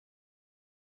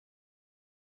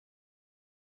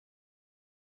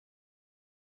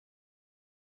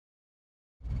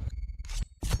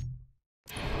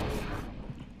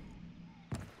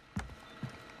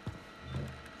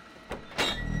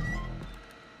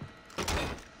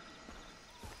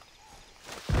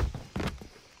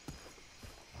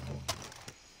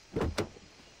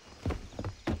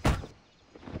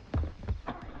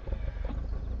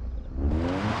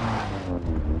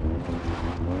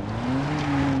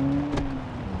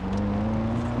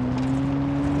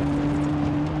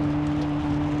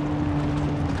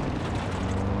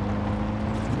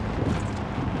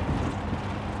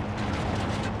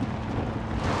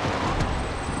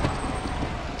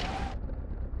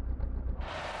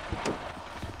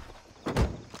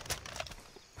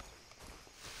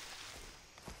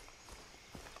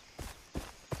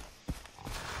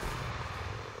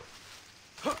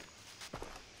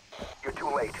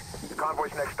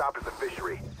convoy's next stop is the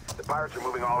fishery. The pirates are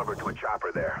moving Oliver to a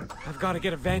chopper there. I've got to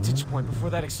get a vantage point before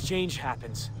that exchange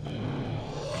happens.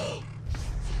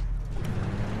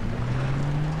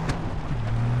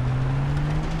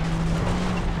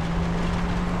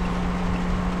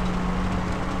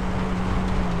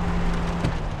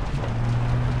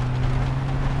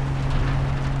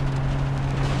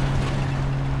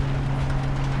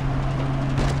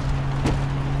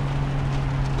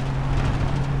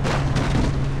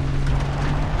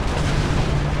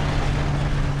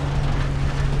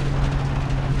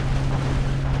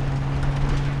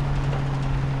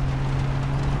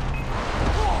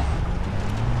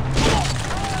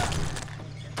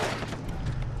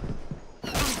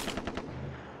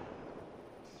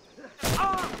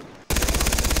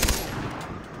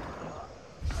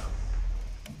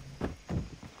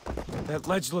 That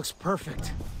ledge looks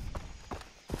perfect.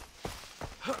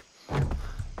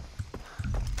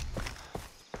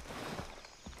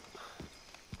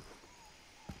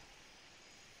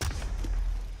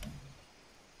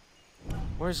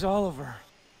 Where's Oliver?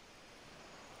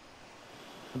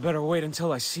 I better wait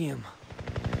until I see him.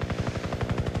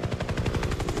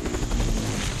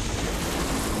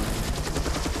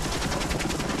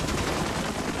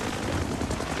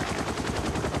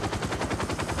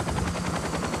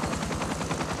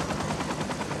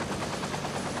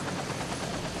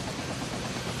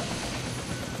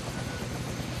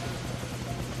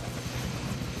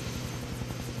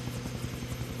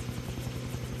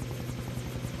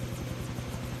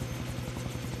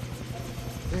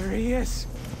 There he is.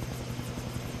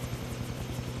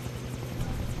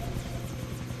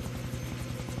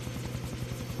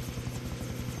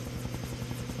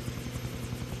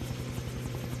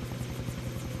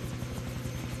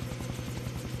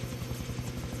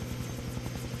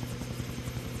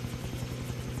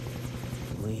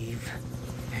 Leave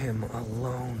him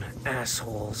alone,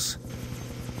 assholes.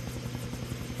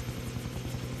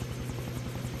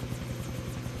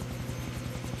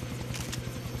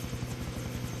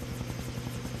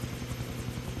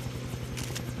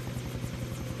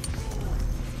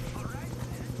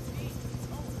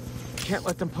 Can't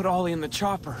let them put Ollie in the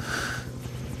chopper.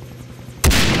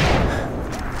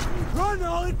 Run,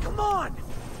 Ollie, come on!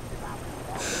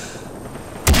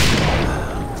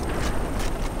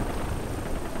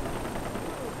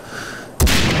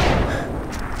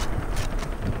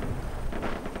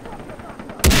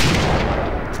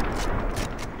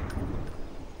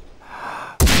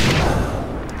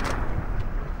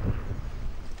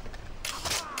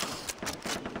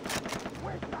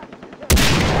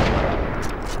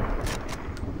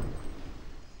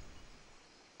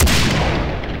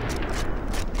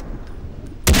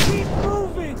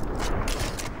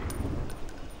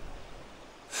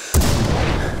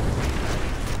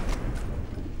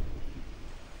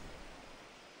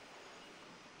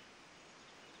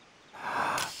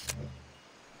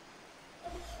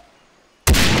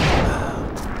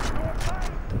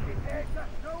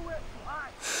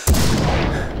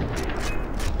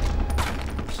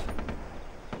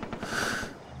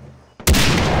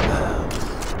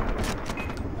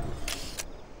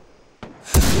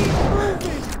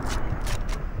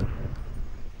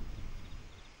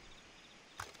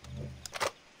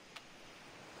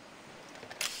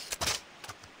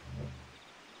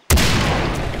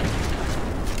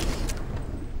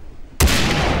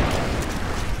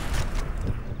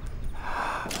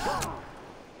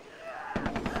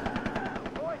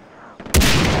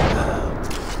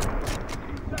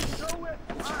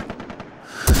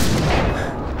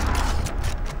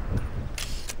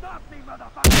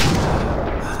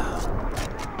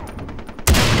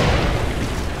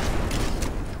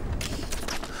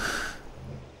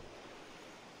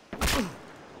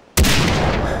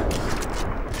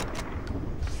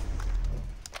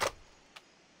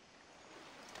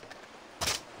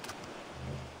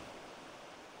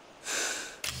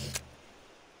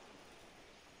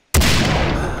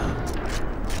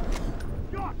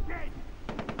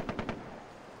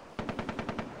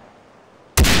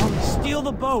 Steal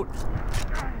the boat!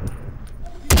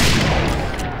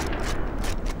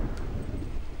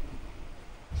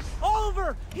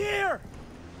 Oliver! Here!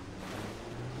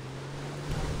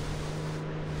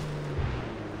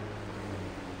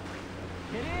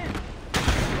 Get in!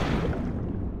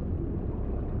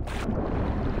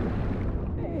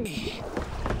 Hey!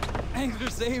 Thanks for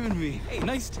saving me. Hey,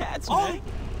 nice tats, man. Ollie!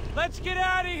 Let's get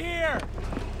out of here!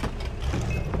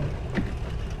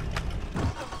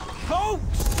 Boat!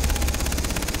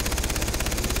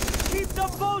 Keep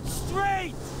the boat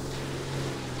straight!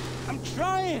 I'm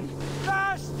trying!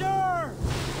 Faster!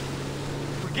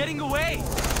 We're getting away!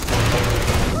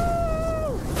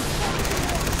 Woo!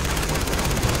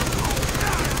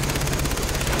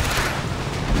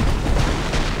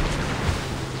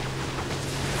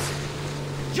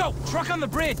 Truck on the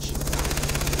bridge!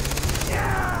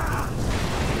 Yeah!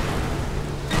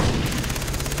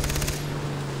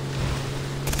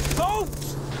 Boat!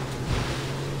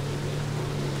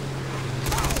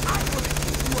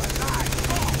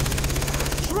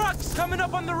 Trucks coming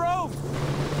up on the road!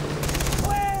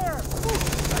 Where?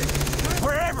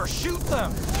 Wherever, shoot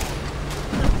them!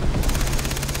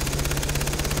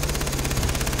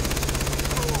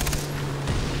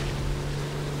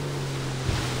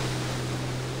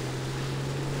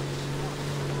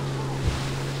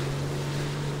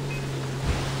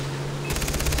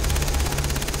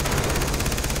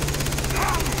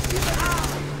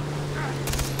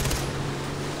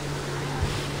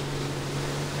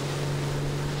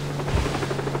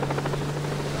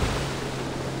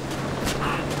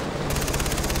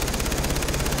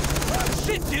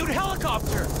 Shit, dude,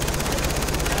 helicopter!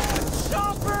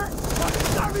 Chopper!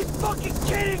 You gotta be fucking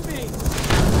kidding me!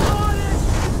 On it!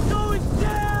 It's going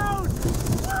down!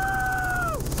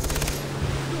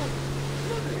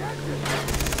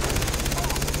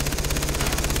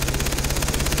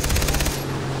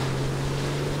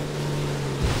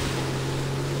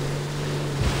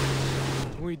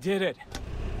 Woo! We did it.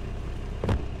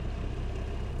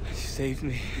 You saved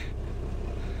me.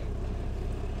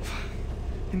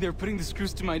 And they were putting the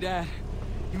screws to my dad.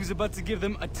 He was about to give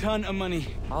them a ton of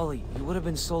money. Ollie, you would have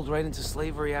been sold right into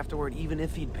slavery afterward, even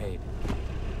if he'd paid.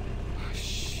 Oh,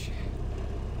 shit.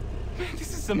 Man,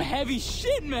 this is some heavy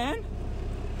shit, man!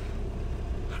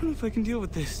 I don't know if I can deal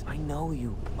with this. I know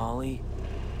you, Ollie.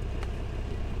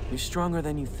 You're stronger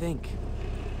than you think.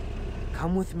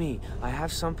 Come with me. I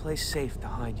have someplace safe to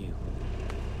hide you.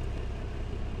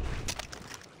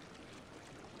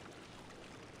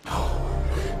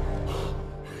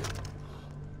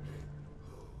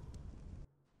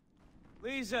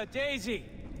 Lisa, Daisy!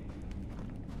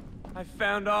 I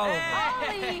found all of them.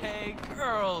 Hey,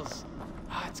 girls!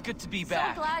 Ah, it's good to be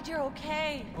back. So glad you're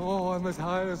okay. Oh, I'm as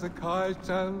high as a kite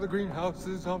and the greenhouse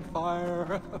is on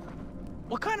fire.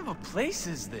 What kind of a place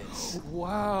is this?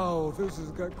 Wow, this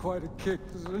has got quite a kick.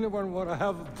 Does anyone want to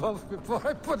have a puff before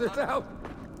I put it out?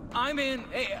 I'm in.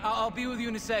 Hey, I'll be with you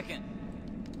in a second.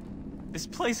 This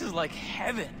place is like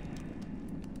heaven.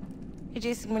 Hey,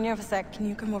 Jason, when you have a sec, can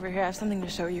you come over here? I have something to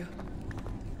show you.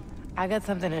 I got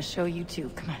something to show you, too.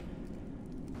 Come on.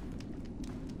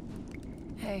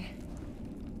 Hey.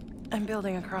 I'm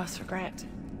building a cross for Grant.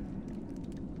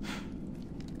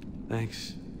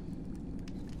 Thanks.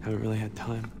 Haven't really had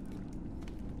time.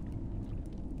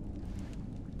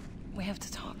 We have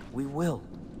to talk. We will.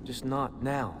 Just not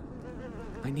now.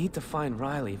 I need to find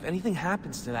Riley. If anything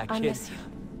happens to that kid... I miss you.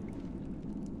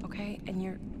 Okay? And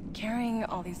you're carrying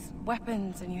all these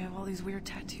weapons, and you have all these weird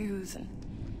tattoos, and...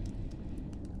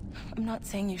 I'm not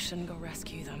saying you shouldn't go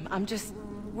rescue them. I'm just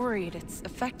worried it's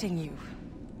affecting you.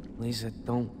 Lisa,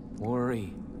 don't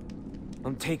worry.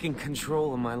 I'm taking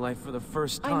control of my life for the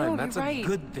first time. I know, That's you're right. a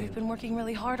good thing. We've been working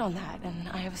really hard on that, and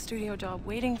I have a studio job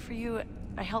waiting for you.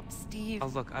 I helped Steve. Oh,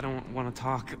 look, I don't want to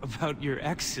talk about your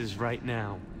exes right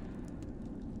now.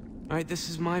 All right, this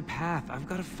is my path. I've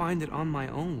got to find it on my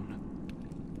own.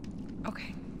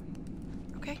 Okay.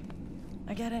 Okay.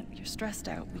 I get it. You're stressed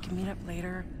out. We can meet up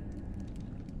later.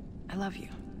 I love you.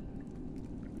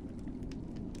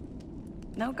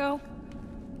 Now go.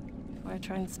 Before I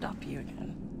try and stop you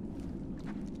again.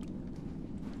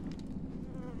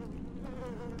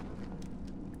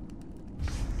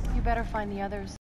 You better find the others.